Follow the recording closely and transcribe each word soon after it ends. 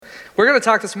We're going to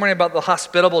talk this morning about the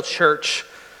hospitable church,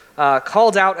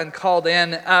 called out and called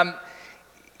in.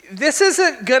 This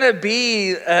isn't going to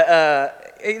be,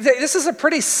 this is a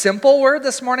pretty simple word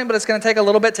this morning, but it's going to take a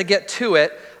little bit to get to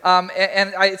it.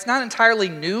 It's not entirely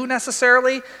new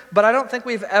necessarily, but I don't think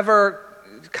we've ever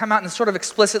come out and sort of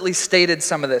explicitly stated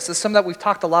some of this. It's something that we've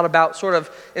talked a lot about sort of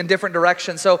in different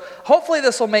directions. So hopefully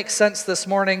this will make sense this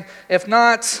morning. If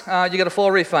not, you get a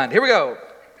full refund. Here we go.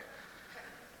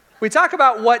 We talk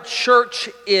about what church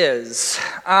is,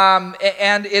 and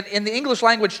in the English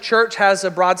language, church has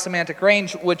a broad semantic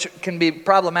range, which can be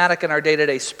problematic in our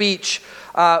day-to-day speech.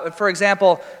 For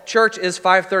example, church is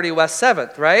 530 West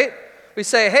 7th, right? We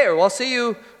say, hey, well, I'll see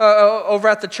you over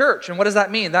at the church. And what does that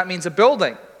mean? That means a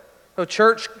building. So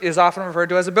church is often referred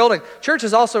to as a building. Church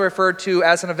is also referred to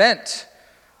as an event.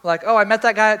 Like, oh, I met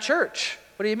that guy at church.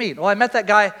 What do you mean? Well, I met that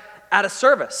guy at a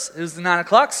service. It was the 9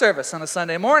 o'clock service on a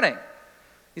Sunday morning.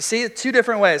 You see, two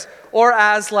different ways. Or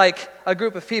as like a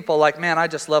group of people, like, man, I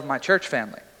just love my church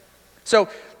family. So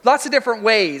lots of different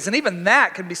ways, and even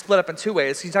that can be split up in two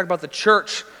ways. You talk about the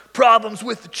church, problems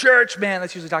with the church, man,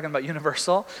 that's usually talking about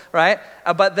universal, right?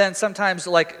 But then sometimes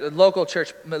like local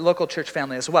church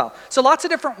family as well. So lots of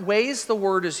different ways the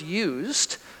word is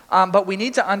used, but we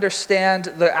need to understand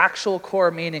the actual core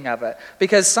meaning of it,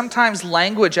 because sometimes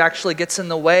language actually gets in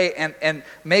the way and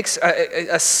makes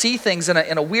us see things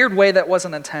in a weird way that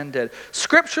wasn't intended.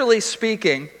 Scripturally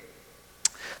speaking,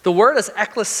 the word is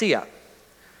ecclesia.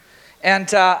 And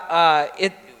the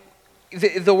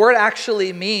word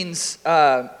actually means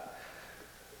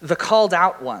the called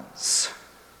out ones.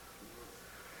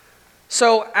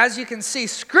 So as you can see,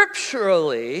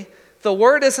 scripturally, the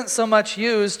word isn't so much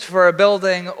used for a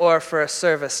building or for a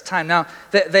service time. Now,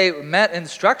 they met in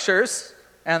structures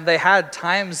and they had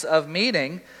times of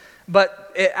meeting,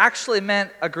 but it actually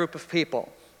meant a group of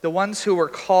people, the ones who were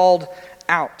called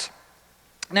out.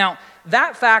 Now,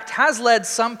 that fact has led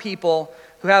some people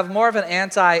who have more of an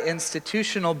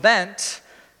anti-institutional bent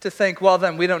to think, well,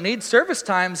 then we don't need service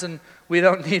times and we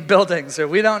don't need buildings, or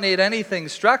we don't need anything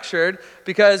structured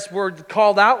because we're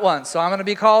called out ones. So I'm going to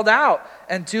be called out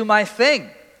and do my thing.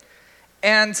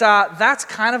 And that's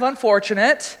kind of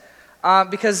unfortunate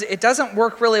because it doesn't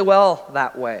work really well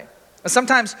that way.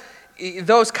 Sometimes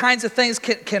those kinds of things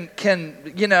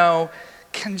can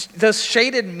those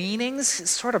shaded meanings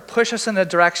sort of push us in a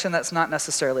direction that's not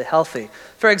necessarily healthy.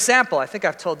 For example, I think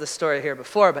I've told this story here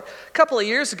before, but a couple of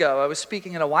years ago, I was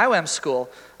speaking in a YWAM school,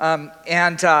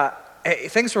 and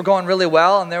things were going really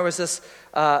well, and there was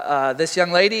this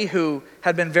young lady who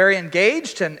had been very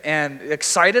engaged and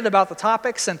excited about the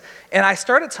topics, and I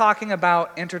started talking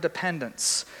about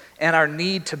interdependence and our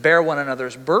need to bear one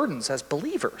another's burdens as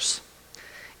believers.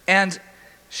 And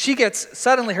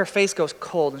suddenly her face goes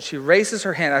cold, and she raises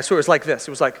her hand. I swear it was like this.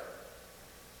 It was like,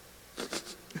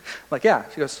 yeah.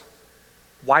 She goes,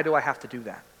 why do I have to do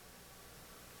that?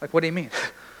 Like, what do you mean?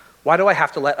 Why do I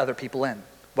have to let other people in?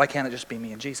 Why can't it just be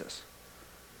me and Jesus?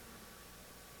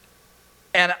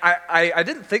 And I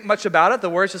didn't think much about it. The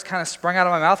words just kind of sprung out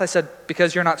of my mouth. I said,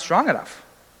 because you're not strong enough.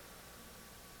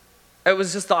 It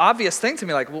was just the obvious thing to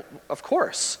me, like, well, of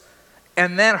course.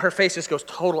 And then her face just goes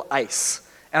total ice.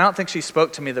 And I don't think she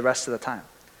spoke to me the rest of the time.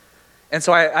 And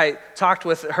so I talked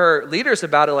with her leaders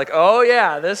about it, like, oh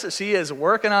yeah, she is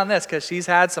working on this because she's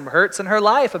had some hurts in her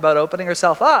life about opening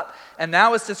herself up. And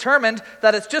now it's determined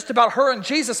that it's just about her and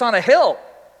Jesus on a hill.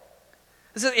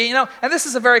 This is, and this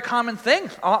is a very common thing.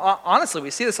 Honestly,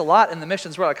 we see this a lot in the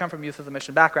missions world. I come from youth with a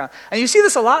mission background. And you see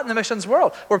this a lot in the missions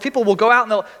world, where people will go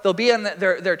out and they'll be in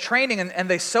their training, and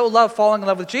they so love falling in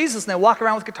love with Jesus, and they walk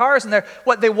around with guitars, and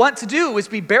what they want to do is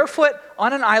be barefoot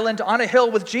on an island, on a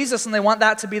hill with Jesus, and they want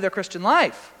that to be their Christian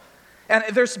life. And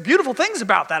there's beautiful things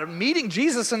about that, meeting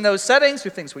Jesus in those settings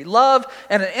through things we love,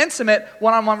 and an intimate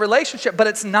one-on-one relationship, but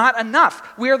it's not enough.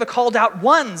 We are the called out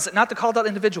ones, not the called out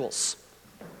individuals.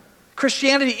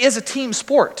 Christianity is a team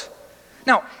sport.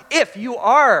 Now, if you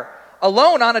are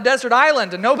alone on a desert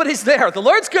island and nobody's there, the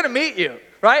Lord's going to meet you,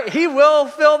 right? He will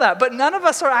fill that. But none of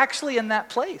us are actually in that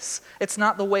place. It's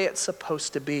not the way it's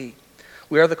supposed to be.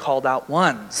 We are the called out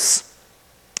ones.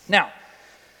 Now,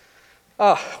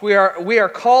 we are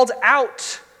called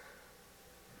out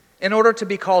in order to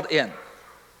be called in.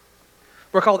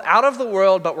 We're called out of the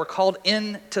world, but we're called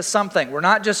into something. We're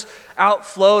not just out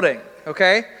floating,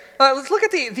 okay? Let's look at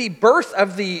the birth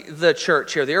of the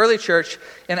church here, the early church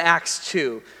in Acts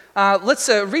 2. Let's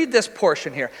read this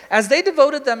portion here. As they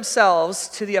devoted themselves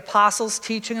to the apostles'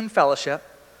 teaching and fellowship,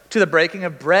 to the breaking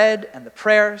of bread and the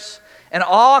prayers, and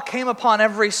awe came upon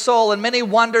every soul, and many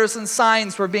wonders and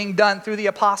signs were being done through the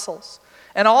apostles.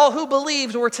 And all who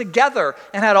believed were together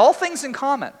and had all things in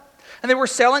common. And they were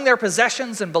selling their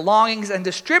possessions and belongings and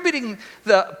distributing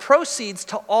the proceeds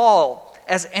to all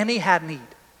as any had need.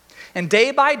 And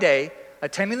day by day,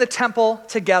 attending the temple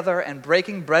together and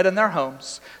breaking bread in their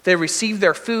homes, they received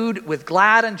their food with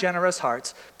glad and generous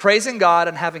hearts, praising God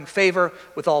and having favor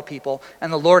with all people.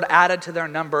 And the Lord added to their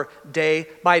number day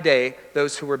by day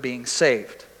those who were being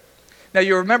saved. Now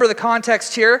you remember the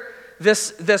context here.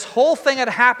 This whole thing had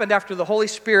happened after the Holy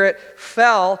Spirit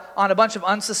fell on a bunch of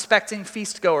unsuspecting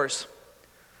feast-goers.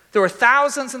 There were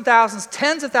thousands and thousands,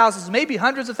 tens of thousands, maybe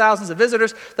hundreds of thousands of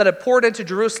visitors that had poured into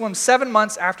Jerusalem 7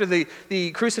 months after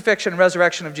the crucifixion and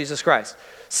resurrection of Jesus Christ.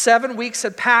 7 weeks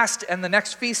had passed and the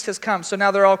next feast has come. So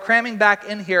now they're all cramming back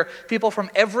in here. People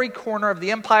from every corner of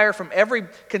the empire, from every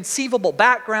conceivable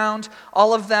background.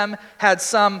 All of them had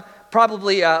some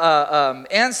probably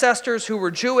ancestors who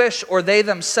were Jewish, or they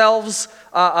themselves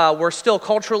were still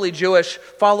culturally Jewish,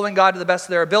 following God to the best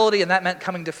of their ability, and that meant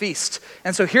coming to feast.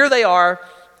 And so here they are,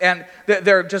 and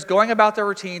they're just going about their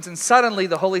routines, and suddenly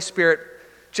the Holy Spirit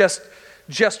just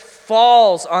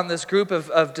falls on this group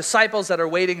of disciples that are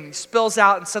waiting, and he spills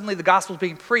out, and suddenly the gospel is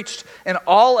being preached in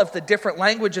all of the different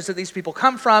languages that these people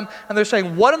come from, and they're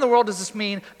saying, what in the world does this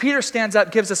mean? Peter stands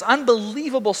up, gives this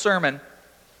unbelievable sermon,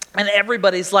 and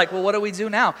everybody's like, well, what do we do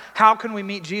now? How can we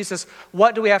meet Jesus?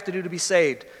 What do we have to do to be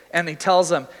saved? And he tells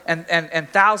them, and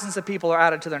thousands of people are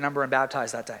added to their number and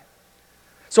baptized that day.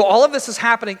 So all of this is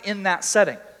happening in that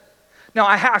setting. Now,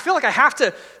 I feel like I have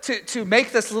to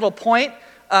make this little point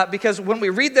because when we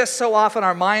read this so often,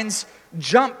 our minds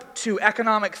jump to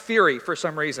economic theory for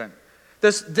some reason.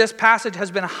 This passage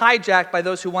has been hijacked by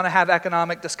those who want to have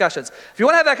economic discussions. If you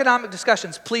want to have economic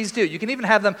discussions, please do. You can even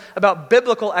have them about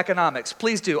biblical economics.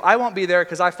 Please do. I won't be there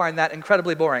because I find that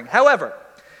incredibly boring. However,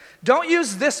 don't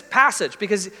use this passage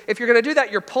because if you're going to do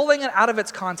that, you're pulling it out of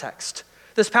its context.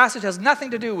 This passage has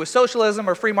nothing to do with socialism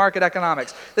or free market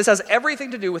economics. This has everything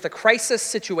to do with a crisis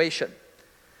situation.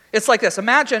 It's like this.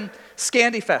 Imagine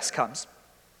ScandyFest comes.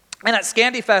 And at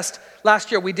ScandyFest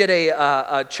last year, we did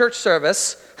a church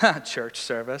service. Church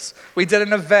service. We did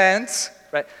an event.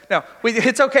 Right? No,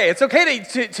 it's okay. It's okay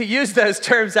to use those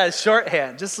terms as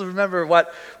shorthand. Just remember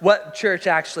what church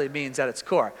actually means at its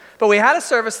core. But we had a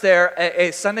service there,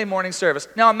 a Sunday morning service.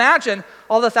 Now imagine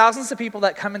all the thousands of people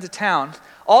that come into town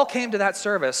all came to that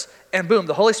service, and boom,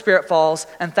 the Holy Spirit falls,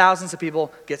 and thousands of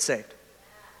people get saved.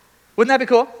 Wouldn't that be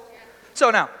cool? So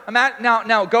now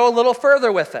go a little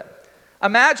further with it.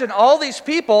 Imagine all these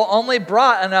people only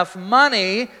brought enough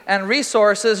money and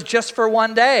resources just for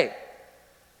one day.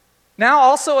 Now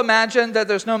also imagine that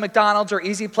there's no McDonald's or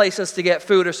easy places to get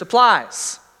food or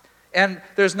supplies, and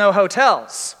there's no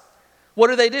hotels.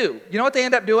 What do? You know what they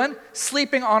end up doing?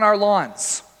 Sleeping on our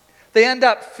lawns. They end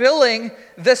up filling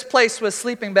this place with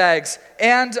sleeping bags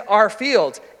and our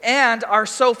field and our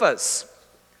sofas.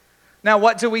 Now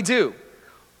what do?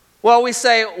 Well, we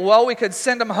say, we could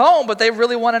send them home, but they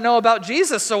really want to know about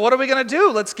Jesus. So what are we going to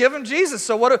do? Let's give them Jesus.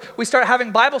 So we start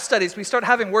having Bible studies. We start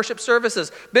having worship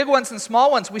services, big ones and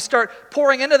small ones. We start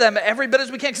pouring into them every bit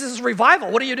as we can because this is revival.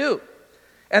 What do?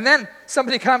 And then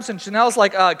somebody comes and Janelle's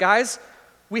like, guys,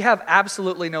 we have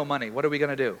absolutely no money. What are we going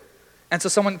to do? And so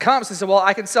someone comes and says, well,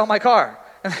 I can sell my car.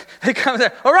 And they come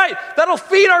there, all right, that'll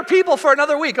feed our people for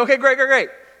another week. Okay, great.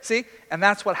 See? And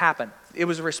that's what happened. It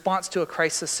was a response to a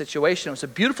crisis situation. It was a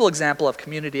beautiful example of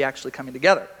community actually coming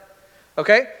together.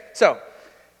 Okay? So,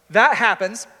 that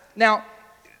happens. Now,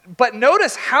 but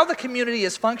notice how the community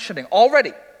is functioning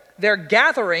already. They're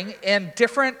gathering in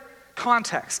different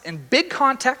contexts. In big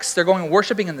contexts, they're going and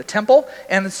worshiping in the temple,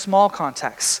 and in small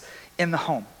contexts, in the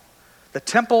home. The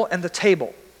temple and the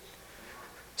table.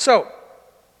 So,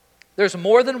 there's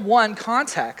more than one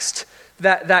context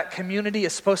that community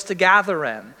is supposed to gather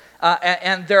in.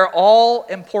 And they're all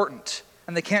important,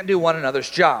 and they can't do one another's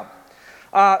job.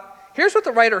 Here's what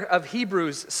the writer of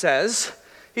Hebrews says.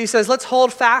 He says, let's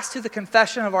hold fast to the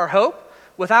confession of our hope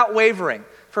without wavering,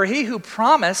 for he who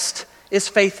promised is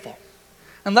faithful.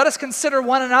 And let us consider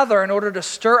one another in order to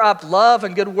stir up love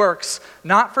and good works,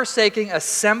 not forsaking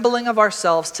assembling of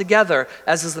ourselves together,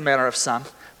 as is the manner of some,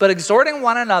 but exhorting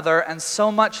one another, and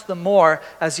so much the more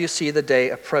as you see the day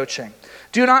approaching.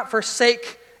 Do not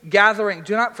forsake gathering.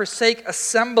 Do not forsake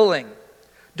assembling.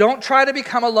 Don't try to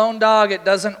become a lone dog. It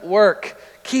doesn't work.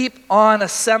 Keep on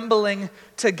assembling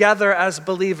together as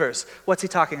believers. What's he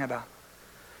talking about?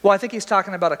 Well, I think he's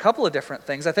talking about a couple of different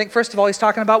things. I think, first of all, he's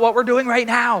talking about what we're doing right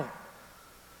now.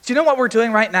 Do you know what we're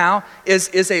doing right now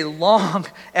is a long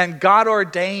and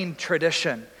God-ordained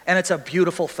tradition, and it's a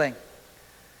beautiful thing.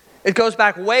 It goes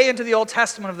back way into the Old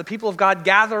Testament of the people of God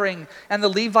gathering and the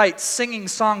Levites singing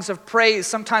songs of praise,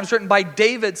 sometimes written by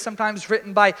David, sometimes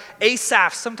written by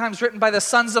Asaph, sometimes written by the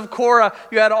sons of Korah.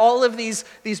 You had all of these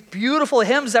beautiful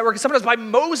hymns that were sometimes by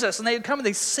Moses, and they'd come and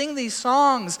they'd sing these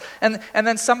songs, and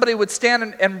then somebody would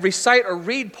stand and recite or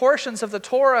read portions of the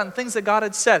Torah and things that God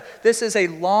had said. This is a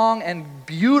long and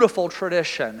beautiful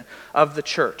tradition of the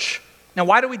church. Now,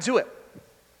 why do we do it?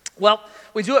 Well,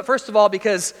 we do it, first of all,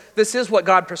 because this is what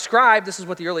God prescribed. This is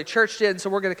what the early church did, and so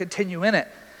we're going to continue in it.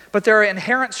 But there are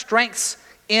inherent strengths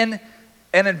in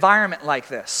an environment like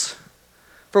this.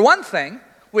 For one thing,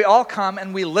 we all come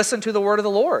and we listen to the word of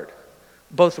the Lord,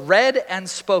 both read and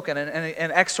spoken,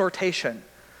 and exhortation.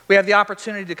 We have the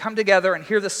opportunity to come together and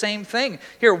hear the same thing.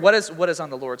 Hear what is on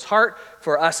the Lord's heart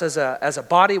for us as a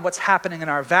body, what's happening in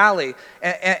our valley,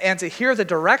 and to hear the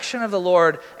direction of the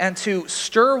Lord and to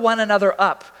stir one another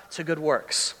up to good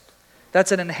works.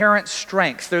 That's an inherent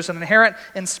strength. There's an inherent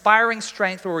inspiring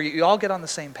strength where you all get on the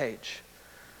same page.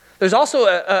 There's also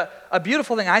a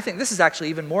beautiful thing, I think this is actually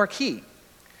even more key.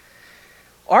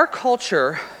 Our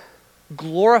culture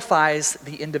glorifies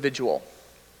the individual,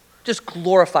 just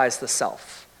glorifies the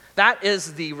self. That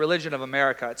is the religion of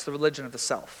America. It's the religion of the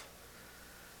self.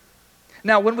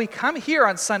 Now, when we come here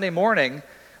on Sunday morning,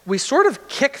 we sort of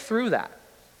kick through that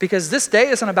because this day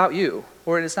isn't about you,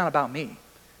 or it is not about me.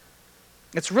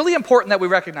 It's really important that we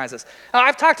recognize this. Now,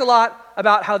 I've talked a lot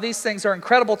about how these things are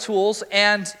incredible tools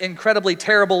and incredibly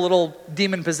terrible little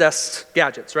demon-possessed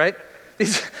gadgets, right?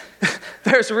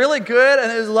 There's really good and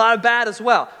there's a lot of bad as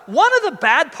well. One of the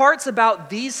bad parts about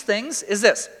these things is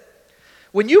this.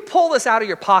 When you pull this out of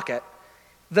your pocket,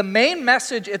 the main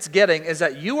message it's getting is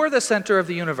that you are the center of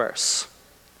the universe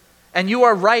and you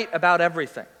are right about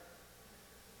everything.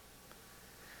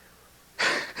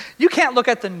 You can't look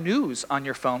at the news on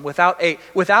your phone without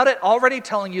it already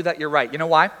telling you that you're right. You know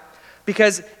why?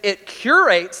 Because it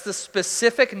curates the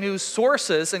specific news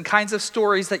sources and kinds of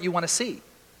stories that you want to see.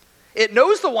 It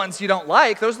knows the ones you don't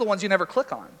like. Those are the ones you never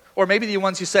click on. Or maybe the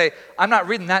ones you say, I'm not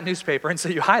reading that newspaper, and so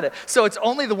you hide it. So it's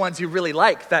only the ones you really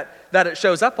like that it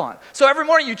shows up on. So every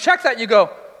morning you check that and you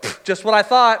go, just what I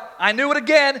thought. I knew it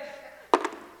again.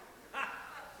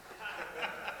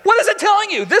 What is it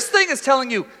telling you? This thing is telling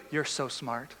you, you're so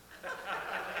smart.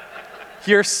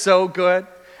 You're so good.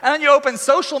 And then you open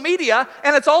social media,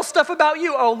 and it's all stuff about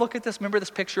you. Oh, look at this. Remember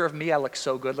this picture of me? I look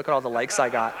so good. Look at all the likes I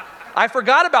got. I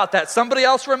forgot about that. Somebody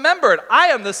else remembered. I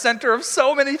am the center of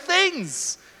so many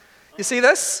things. You see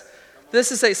this?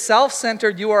 This is a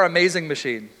self-centered, you are amazing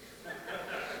machine.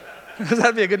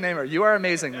 That'd be a good name. You are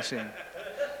amazing machine.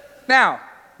 Now,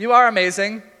 you are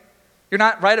amazing. You're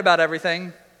not right about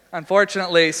everything,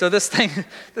 unfortunately. So this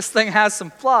thing has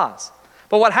some flaws.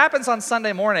 But what happens on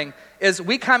Sunday morning is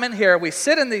we come in here, we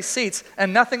sit in these seats,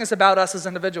 and nothing is about us as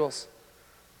individuals.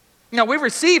 Now, we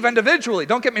receive individually,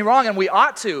 don't get me wrong, and we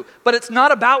ought to, but it's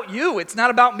not about you. It's not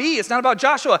about me. It's not about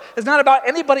Joshua. It's not about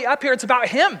anybody up here. It's about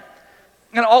him.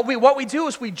 And what we do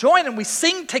is we join and we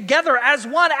sing together as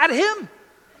one at him,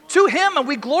 to him, and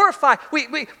we glorify.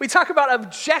 We talk about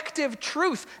objective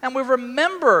truth, and we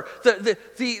remember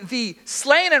the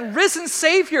slain and risen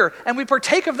Savior, and we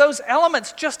partake of those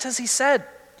elements just as he said.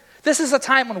 This is a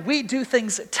time when we do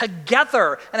things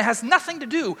together, and it has nothing to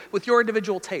do with your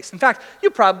individual taste. In fact,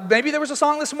 maybe there was a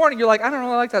song this morning, you're like, I don't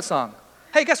really like that song.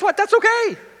 Hey, guess what? That's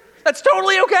okay. That's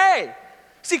totally okay.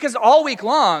 See, because all week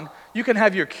long, you can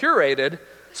have your curated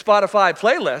Spotify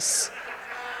playlists,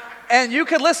 and you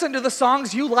can listen to the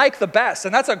songs you like the best,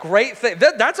 and that's a great thing.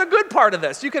 That's a good part of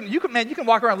this. You can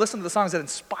walk around and listen to the songs that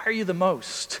inspire you the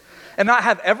most, and not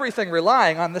have everything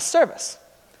relying on this service.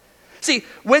 See,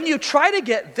 when you try to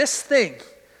get this thing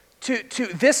to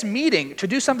this meeting to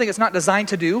do something it's not designed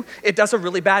to do, it does a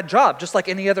really bad job, just like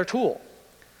any other tool.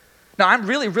 Now, I'm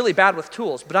really, really bad with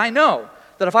tools, but I know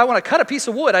that if I want to cut a piece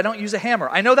of wood, I don't use a hammer.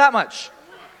 I know that much.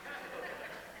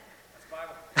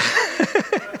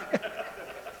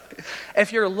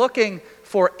 If you're looking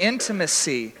for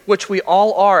intimacy, which we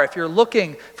all are, if you're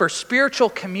looking for spiritual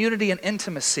community and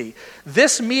intimacy,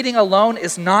 this meeting alone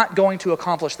is not going to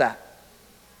accomplish that.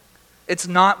 It's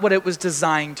not what it was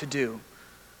designed to do.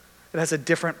 It has a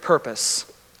different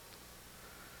purpose.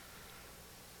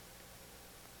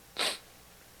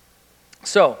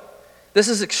 So, this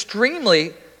is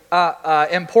extremely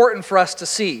important for us to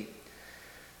see.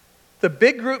 The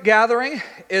big group gathering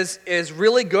is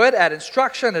really good at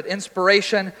instruction, at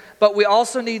inspiration, but we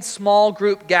also need small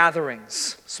group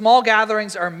gatherings. Small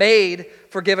gatherings are made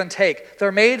for give and take.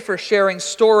 They're made for sharing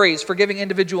stories, for giving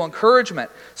individual encouragement.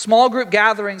 Small group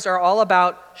gatherings are all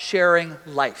about sharing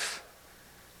life.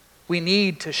 We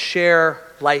need to share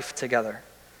life together.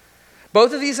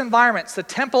 Both of these environments, the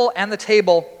temple and the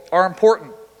table, are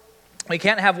important. We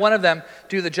can't have one of them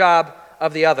do the job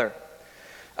of the other.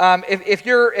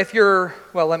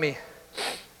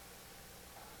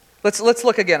 Let's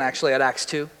look again actually at Acts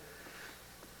 2.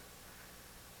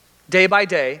 Day by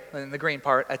day, in the green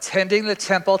part, attending the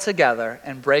temple together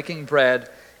and breaking bread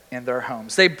in their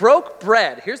homes. They broke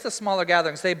bread. Here's the smaller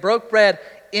gatherings. They broke bread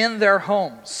in their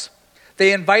homes.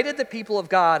 They invited the people of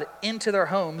God into their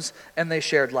homes and they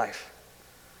shared life.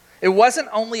 It wasn't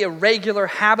only a regular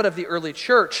habit of the early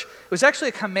church, it was actually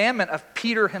a commandment of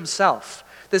Peter himself.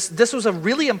 This was a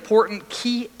really important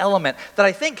key element that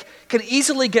I think can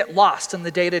easily get lost in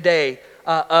the day-to-day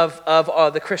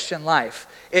of the Christian life.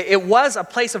 It was a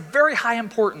place of very high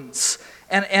importance,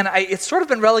 and it's sort of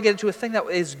been relegated to a thing that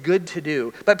is good to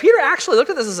do. But Peter actually looked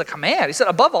at this as a command. He said,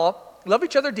 above all, love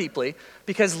each other deeply,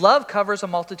 because love covers a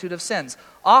multitude of sins.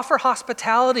 Offer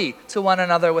hospitality to one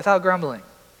another without grumbling.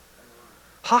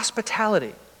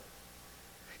 Hospitality.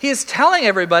 He is telling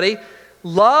everybody,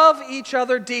 love each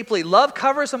other deeply. Love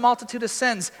covers a multitude of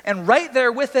sins, and right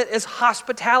there with it is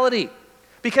hospitality.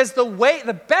 Because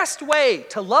the best way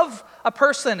to love a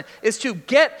person is to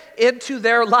get into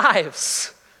their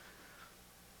lives.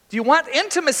 Do you want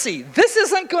intimacy? This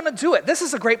isn't going to do it. This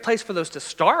is a great place for those to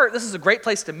start. This is a great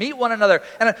place to meet one another.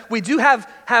 And we do have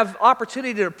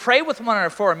opportunity to pray with one another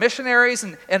for our missionaries,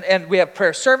 and we have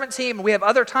prayer servant team, and we have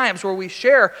other times where we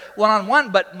share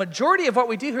one-on-one, but majority of what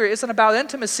we do here isn't about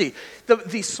intimacy.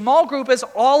 The small group is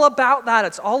all about that.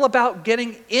 It's all about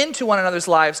getting into one another's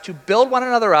lives to build one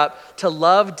another up, to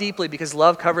love deeply, because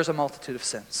love covers a multitude of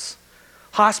sins.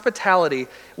 Hospitality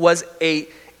was a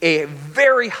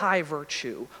very high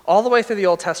virtue all the way through the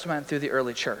Old Testament and through the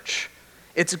early church.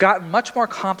 It's gotten much more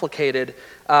complicated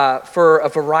for a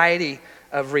variety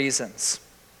of reasons.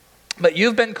 But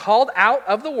you've been called out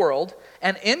of the world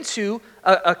and into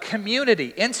a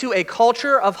community, into a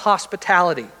culture of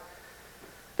hospitality.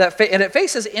 And it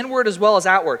faces inward as well as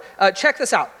outward. Check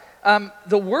this out.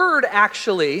 The word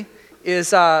actually is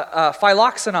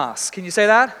philoxenos. Can you say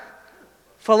that?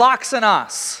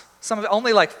 Philoxenos.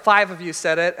 Only like 5 of you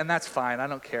said it, and that's fine. I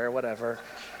don't care, whatever.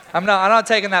 I'm not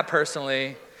taking that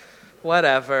personally.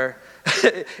 Whatever.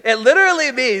 It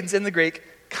literally means, in the Greek,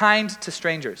 kind to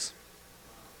strangers.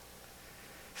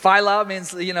 Philo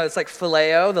means, it's like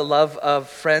phileo, the love of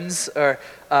friends, or,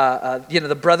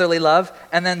 the brotherly love.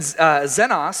 And then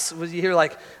xenos, you hear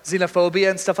like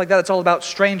xenophobia and stuff like that. It's all about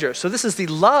strangers. So this is the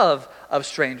love of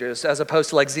strangers, as opposed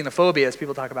to like xenophobia, as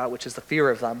people talk about, which is the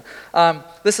fear of them.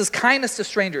 This is kindness to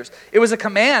strangers. It was a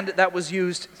command that was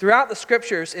used throughout the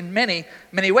scriptures in many,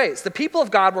 many ways. The people of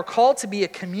God were called to be a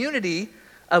community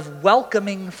of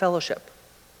welcoming fellowship.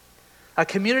 A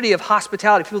community of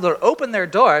hospitality, people that open their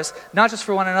doors, not just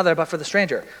for one another, but for the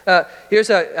stranger. Here's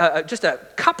just a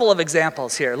couple of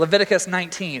examples here. Leviticus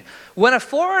 19. When a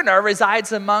foreigner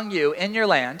resides among you in your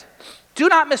land, do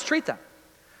not mistreat them.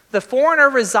 The foreigner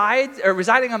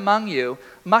residing among you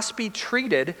must be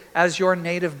treated as your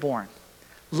native born.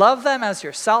 Love them as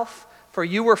yourself, for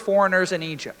you were foreigners in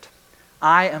Egypt.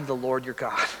 I am the Lord your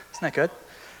God. Isn't that good?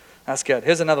 That's good.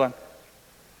 Here's another one.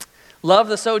 Love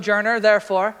the sojourner,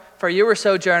 therefore, for you were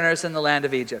sojourners in the land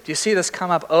of Egypt. You see this come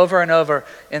up over and over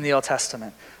in the Old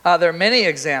Testament. There are many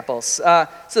examples. So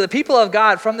the people of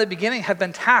God from the beginning have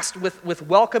been tasked with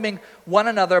welcoming one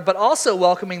another, but also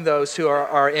welcoming those who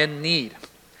are in need.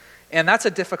 And that's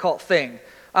a difficult thing.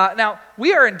 Now,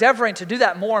 we are endeavoring to do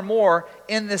that more and more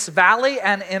in this valley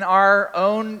and in our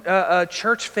own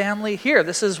church family here.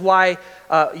 This is why,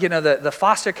 the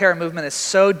foster care movement is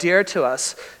so dear to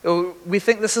us. We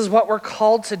think this is what we're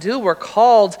called to do. We're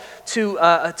called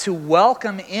to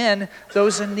welcome in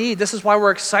those in need. This is why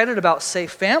we're excited about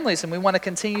Safe Families, and we want to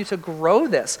continue to grow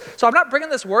this. So I'm not bringing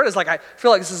this word as like I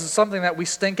feel like this is something that we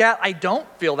stink at. I don't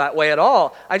feel that way at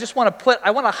all. I just want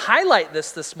to highlight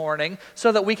this morning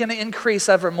so that we can increase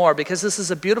ever more, because this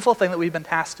is a beautiful thing that we've been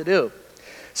tasked to do.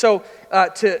 So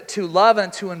to love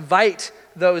and to invite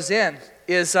those in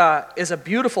is a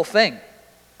beautiful thing.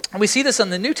 And we see this in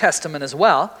the New Testament as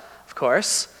well, of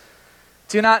course.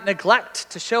 Do not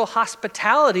neglect to show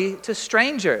hospitality to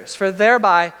strangers, for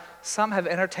thereby some have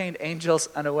entertained angels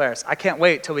unawares. I can't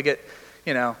wait till we get,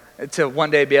 to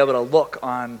one day be able to look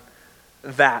on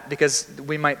that, because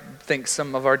we might think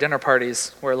some of our dinner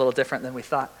parties were a little different than we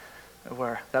thought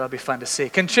were. That'll be fun to see.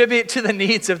 Contribute to the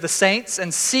needs of the saints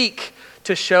and seek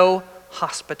to show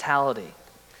hospitality.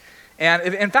 And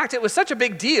in fact, it was such a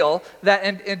big deal that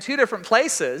in 2 different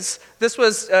places, this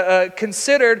was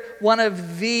considered one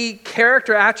of the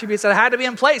character attributes that had to be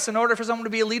in place in order for someone to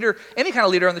be a leader, any kind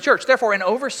of leader in the church. Therefore, an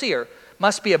overseer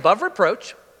must be above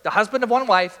reproach, the husband of one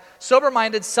wife,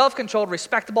 sober-minded, self-controlled,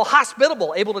 respectable,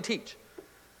 hospitable, able to teach.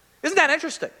 Isn't that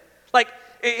interesting? Like,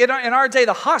 in our day,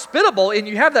 the hospitable, and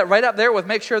you have that right up there with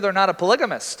make sure they're not a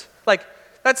polygamist. Like,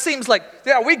 that seems like,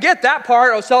 yeah, we get that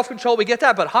part, self-control, we get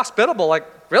that, but hospitable, like,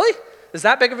 really? Is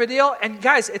that big of a deal? And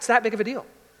guys, it's that big of a deal.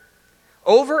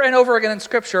 Over and over again in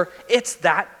Scripture, it's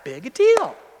that big a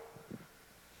deal.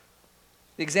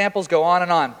 The examples go on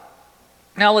and on.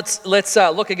 Now let's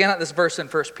look again at this verse in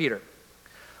 1 Peter.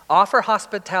 Offer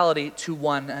hospitality to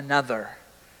one another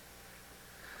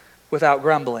without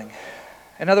grumbling.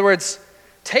 In other words,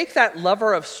 take that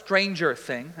lover of stranger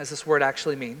thing, as this word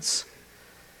actually means,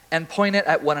 and point it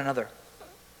at one another.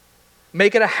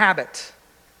 Make it a habit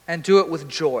and do it with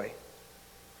joy.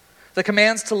 The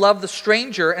commands to love the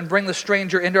stranger and bring the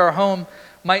stranger into our home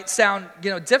might sound,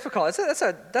 difficult.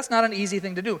 That's not an easy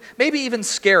thing to do. Maybe even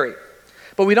scary.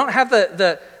 But we don't have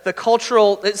the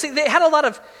cultural. See, they had a lot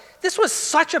of. This was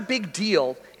such a big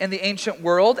deal in the ancient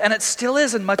world, and it still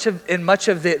is in much of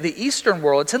the Eastern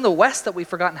world. It's in the West that we've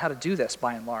forgotten how to do this,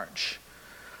 by and large.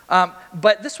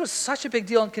 But this was such a big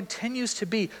deal and continues to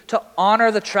be, to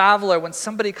honor the traveler when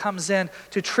somebody comes in,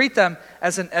 to treat them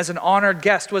as an honored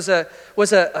guest was a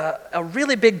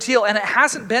really big deal. And it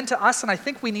hasn't been to us, and I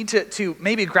think we need to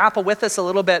maybe grapple with this a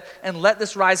little bit and let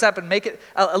this rise up and make it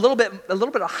a little bit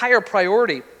a higher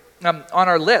priority on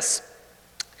our list.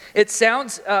 It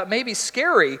sounds maybe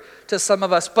scary to some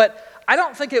of us, but I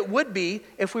don't think it would be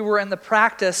if we were in the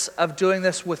practice of doing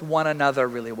this with one another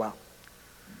really well.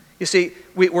 You see,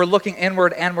 we're looking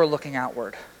inward and we're looking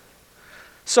outward.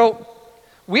 So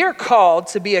we are called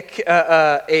to be in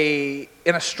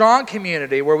a strong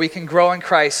community where we can grow in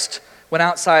Christ when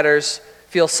outsiders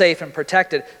feel safe and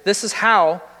protected. This is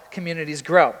how communities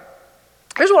grow.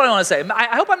 Here's what I want to say.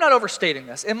 I hope I'm not overstating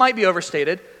this. It might be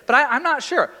overstated, but I'm not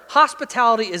sure.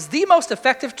 Hospitality is the most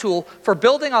effective tool for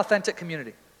building authentic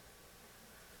community.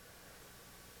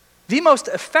 The most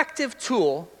effective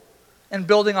tool in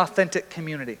building authentic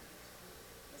community.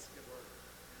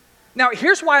 Now,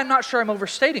 here's why I'm not sure I'm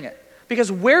overstating it.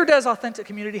 Because where does authentic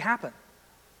community happen?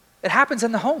 It happens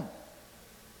in the home.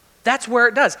 That's where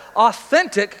it does.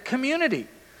 Authentic community.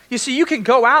 You see, you can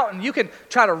go out and you can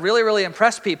try to really, really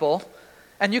impress people,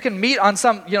 and you can meet on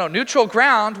some, neutral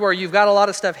ground where you've got a lot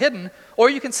of stuff hidden, or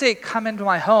you can say, come into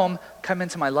my home, come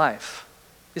into my life.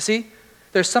 You see?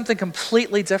 There's something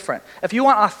completely different. If you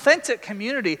want authentic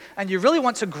community and you really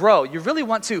want to grow, you really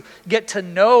want to get to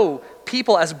know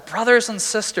people as brothers and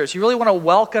sisters, you really want to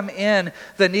welcome in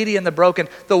the needy and the broken,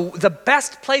 the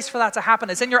best place for that to happen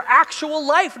is in your actual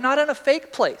life, not in a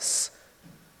fake place.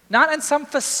 Not in some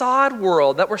facade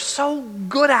world that we're so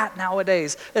good at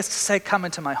nowadays, is to say, come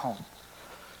into my home.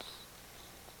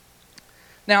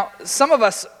 Now, some of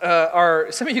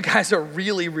you guys are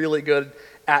really, really good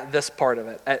at this part of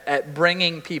it, at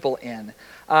bringing people in.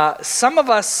 Some of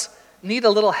us need a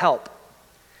little help.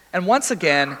 And once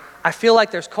again, I feel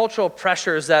like there's cultural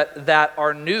pressures that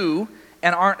are new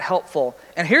and aren't helpful.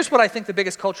 And here's what I think the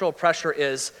biggest cultural pressure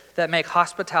is that make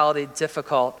hospitality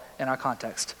difficult in our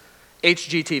context.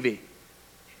 HGTV.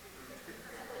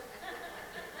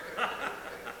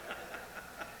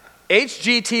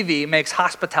 HGTV makes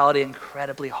hospitality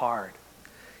incredibly hard.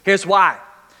 Here's why.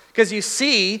 Because you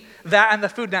see that and the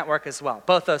Food Network as well,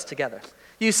 both those together.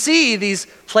 You see these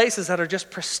places that are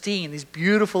just pristine, these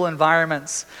beautiful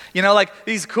environments. Like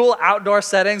these cool outdoor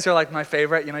settings are like my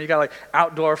favorite. You got like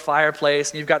outdoor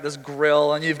fireplace, and you've got this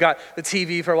grill, and you've got the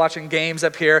TV for watching games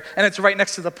up here, and it's right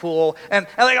next to the pool. And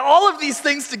like all of these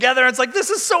things together, it's like, this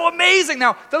is so amazing.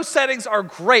 Now, those settings are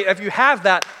great. If you have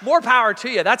that, more power to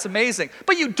you. That's amazing.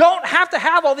 But you don't have to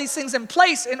have all these things in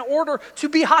place in order to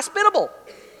be hospitable.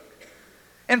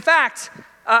 In fact,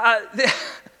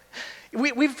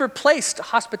 we've replaced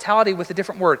hospitality with a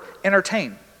different word,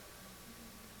 entertain.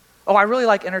 Oh, I really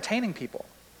like entertaining people.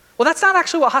 Well, that's not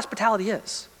actually what hospitality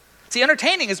is. See,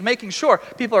 entertaining is making sure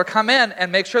people are come in and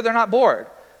make sure they're not bored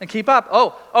and keep up.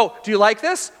 Oh, do you like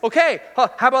this? Okay,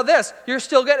 how about this? You're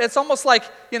still good. It's almost like,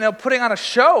 putting on a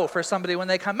show for somebody when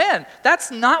they come in.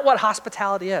 That's not what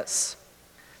hospitality is.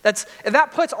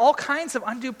 That puts all kinds of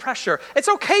undue pressure. It's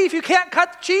okay if you can't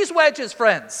cut the cheese wedges,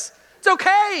 friends. It's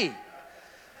okay.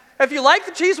 If you like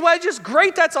the cheese wedges,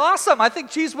 great, that's awesome. I think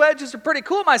cheese wedges are pretty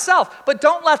cool myself. But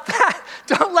don't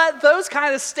let those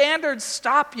kind of standards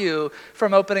stop you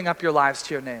from opening up your lives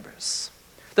to your neighbors.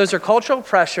 Those are cultural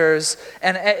pressures,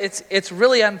 and it's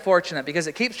really unfortunate because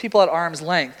it keeps people at arm's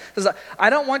length. Because I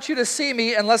don't want you to see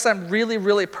me unless I'm really,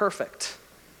 really perfect.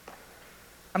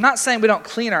 I'm not saying we don't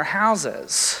clean our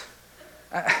houses,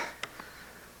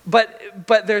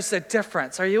 but there's a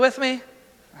difference. Are you with me?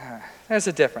 There's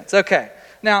a difference. Okay.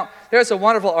 Now, there's a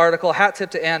wonderful article, hat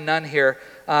tip to Ann Nunn here.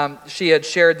 She had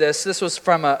shared this. This was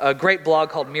from a great blog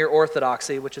called Mere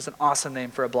Orthodoxy, which is an awesome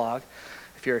name for a blog.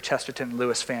 If you're a Chesterton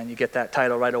Lewis fan, you get that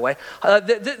title right away.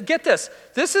 Get this.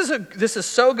 This is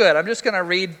so good. I'm just going to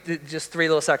read just 3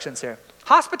 little sections here.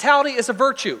 Hospitality is a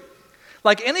virtue.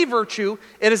 Like any virtue,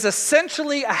 it is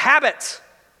essentially a habit.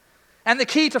 And the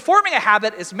key to forming a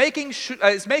habit is making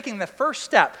the first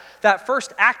step, that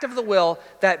first act of the will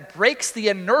that breaks the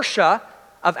inertia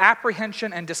of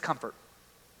apprehension and discomfort.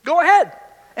 Go ahead.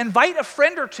 Invite a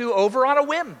friend or two over on a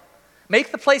whim.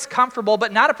 Make the place comfortable,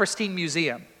 but not a pristine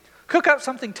museum. Cook up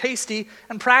something tasty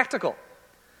and practical.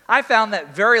 I found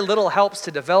that very little helps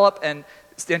to develop and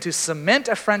to cement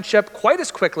a friendship quite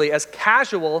as quickly as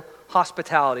casual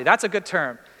hospitality. That's a good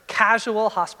term, casual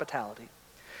hospitality.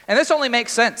 And this only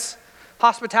makes sense.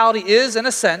 Hospitality is, in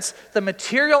a sense, the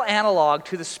material analog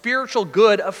to the spiritual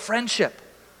good of friendship.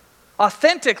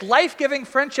 Authentic, life-giving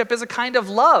friendship is a kind of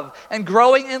love, and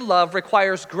growing in love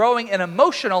requires growing in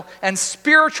emotional and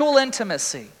spiritual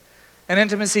intimacy. An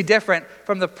intimacy different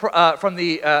from that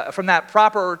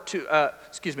proper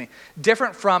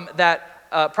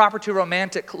to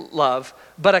romantic love,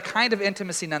 but a kind of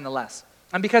intimacy nonetheless.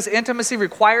 And because intimacy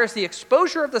requires the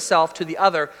exposure of the self to the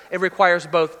other, it requires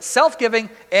both self-giving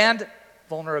and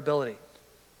vulnerability.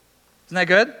 Isn't that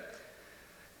good?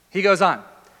 He goes on.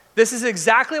 This is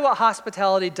exactly what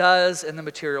hospitality does in the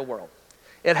material world.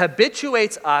 It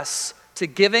habituates us to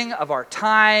giving of our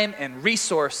time and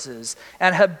resources,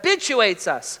 and habituates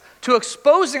us to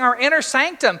exposing our inner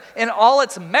sanctum in all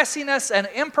its messiness and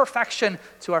imperfection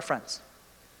to our friends.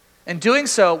 In doing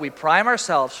so, we prime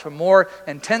ourselves for more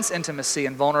intense intimacy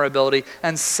and vulnerability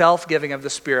and self-giving of the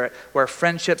Spirit, where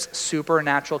friendship's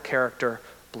supernatural character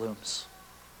blooms.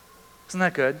 Isn't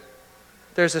that good?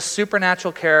 There's a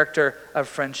supernatural character of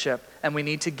friendship, and we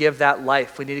need to give that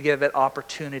life. We need to give it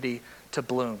opportunity to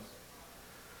bloom.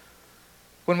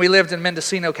 When we lived in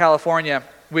Mendocino, California,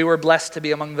 we were blessed to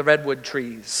be among the redwood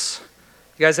trees.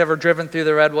 You guys ever driven through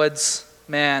the redwoods?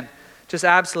 Man, just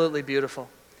absolutely beautiful.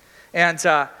 And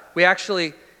we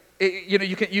actually,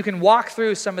 you can walk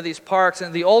through some of these parks,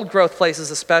 and the old growth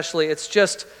places especially.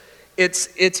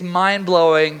 It's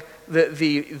mind-blowing.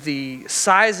 The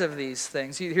size of these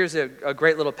things. Here's a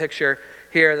great little picture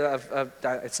here of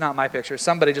it's not my picture.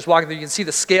 Somebody just walking through. You can see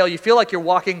the scale. You feel like you're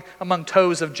walking among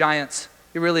toes of giants.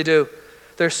 You really do.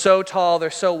 They're so tall. They're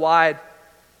so wide.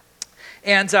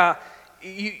 And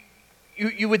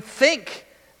you would think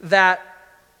that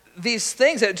these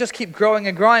things that just keep growing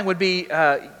and growing would be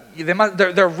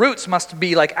their roots must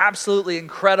be like absolutely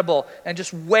incredible and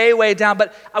just way, way down.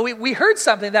 But we heard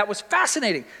something that was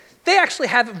fascinating. They actually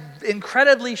have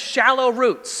incredibly shallow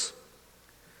roots.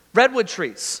 Redwood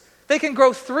trees. They can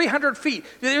grow 300 feet.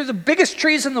 They're the biggest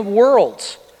trees in the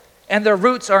world, and their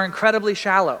roots are incredibly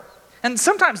shallow. And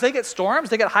sometimes they get storms,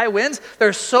 they get high winds.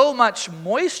 There's so much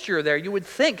moisture there. You would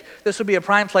think this would be a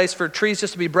prime place for trees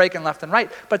just to be breaking left and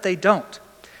right, but they don't.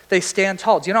 They stand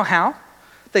tall. Do you know how?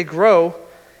 They grow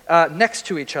next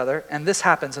to each other, and this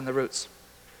happens in the roots.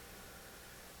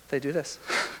 They do this.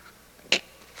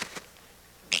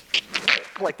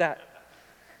 Like that.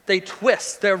 They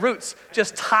twist, their roots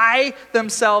just tie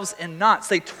themselves in knots.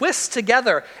 They twist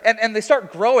together and they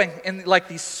start growing in like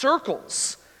these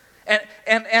circles.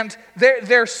 And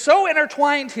they're so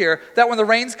intertwined here that when the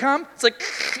rains come, it's like,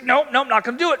 nope, not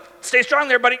gonna do it. Stay strong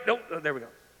there, buddy. Nope, there we go.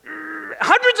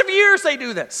 Hundreds of years they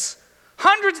do this.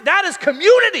 That is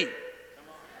community.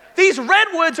 These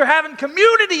redwoods are having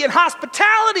community and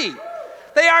hospitality.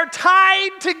 They are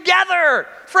tied together.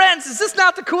 Friends, is this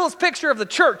not the coolest picture of the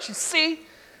church? You see?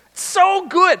 It's so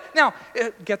good. Now,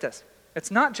 get this.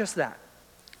 It's not just that.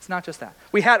 It's not just that.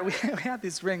 We had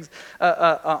these rings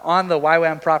on the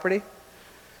YWAM property,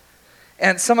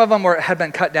 and some of them had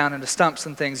been cut down into stumps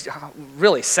and things.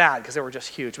 Really sad because they were just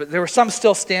huge. But there were some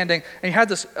still standing, and you had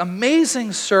this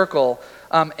amazing circle,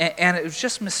 and it was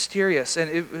just mysterious, and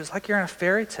it was like you're in a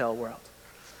fairy tale world.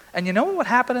 And you know what would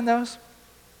happen in those?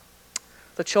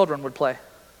 The children would play. It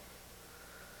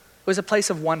was a place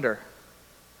of wonder.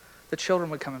 The children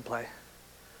would come and play.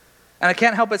 And I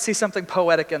can't help but see something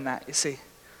poetic in that, you see.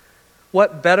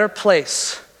 What better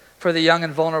place for the young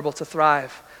and vulnerable to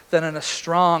thrive than in a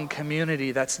strong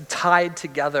community that's tied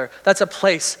together? That's a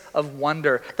place of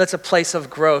wonder. That's a place of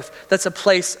growth. That's a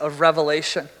place of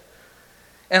revelation.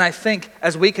 And I think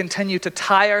as we continue to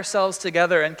tie ourselves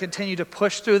together and continue to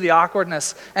push through the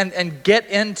awkwardness and get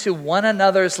into one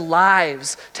another's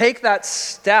lives, take that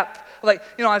step. Like,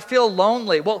 I feel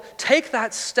lonely. Well, take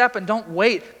that step and don't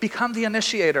wait. Become the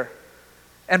initiator.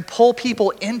 and pull people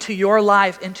into your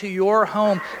life, into your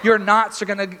home. Your knots are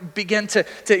going to begin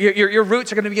your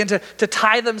roots are going to begin to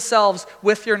tie themselves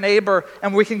with your neighbor,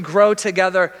 and we can grow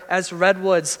together as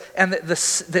redwoods, and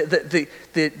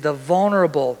the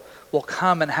vulnerable will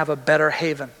come and have a better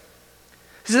haven.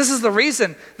 This is the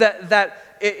reason that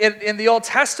in the Old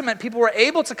Testament, people were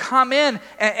able to come in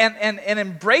and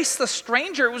embrace the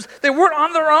stranger. They weren't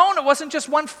on their own. It wasn't just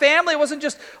one family. It wasn't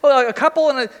just a couple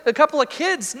and a couple of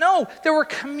kids. No, there were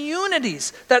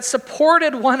communities that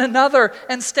supported one another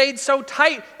and stayed so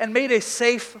tight and made a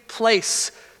safe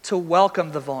place to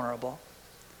welcome the vulnerable.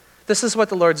 This is what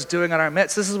the Lord's doing in our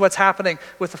midst. This is what's happening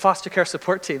with the foster care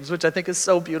support teams, which I think is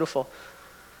so beautiful.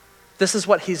 This is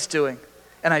what he's doing.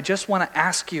 And I just want to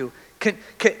ask you,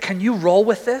 can you roll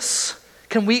with this?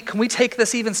 Can we take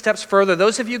this even steps further?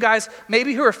 Those of you guys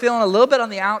maybe who are feeling a little bit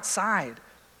on the outside,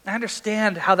 I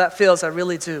understand how that feels, I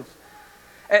really do.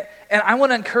 And I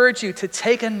want to encourage you to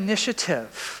take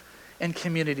initiative in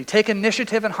community, take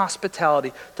initiative in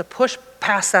hospitality, to push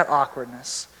past that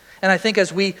awkwardness. And I think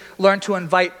as we learn to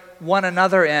invite one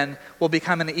another in, we'll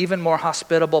become an even more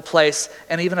hospitable place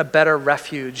and even a better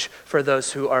refuge for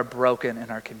those who are broken in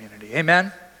our community.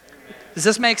 Amen? Does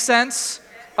this make sense?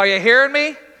 Are you hearing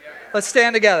me? Let's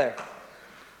stand together.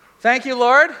 Thank you,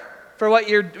 Lord, for what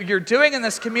you're doing in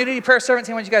this community. Prayer servant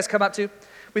team, why don't you guys come up too?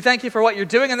 We thank you for what you're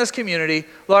doing in this community.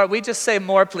 Lord, we just say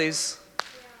more, please.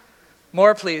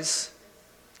 More, please.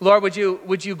 Lord, would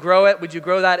you grow it? Would you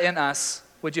grow that in us?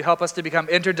 Would you help us to become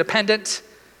interdependent?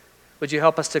 Would you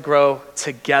help us to grow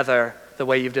together the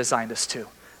way you've designed us to?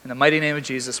 In the mighty name of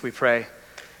Jesus, we pray.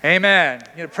 Amen.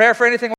 You need a prayer for anything?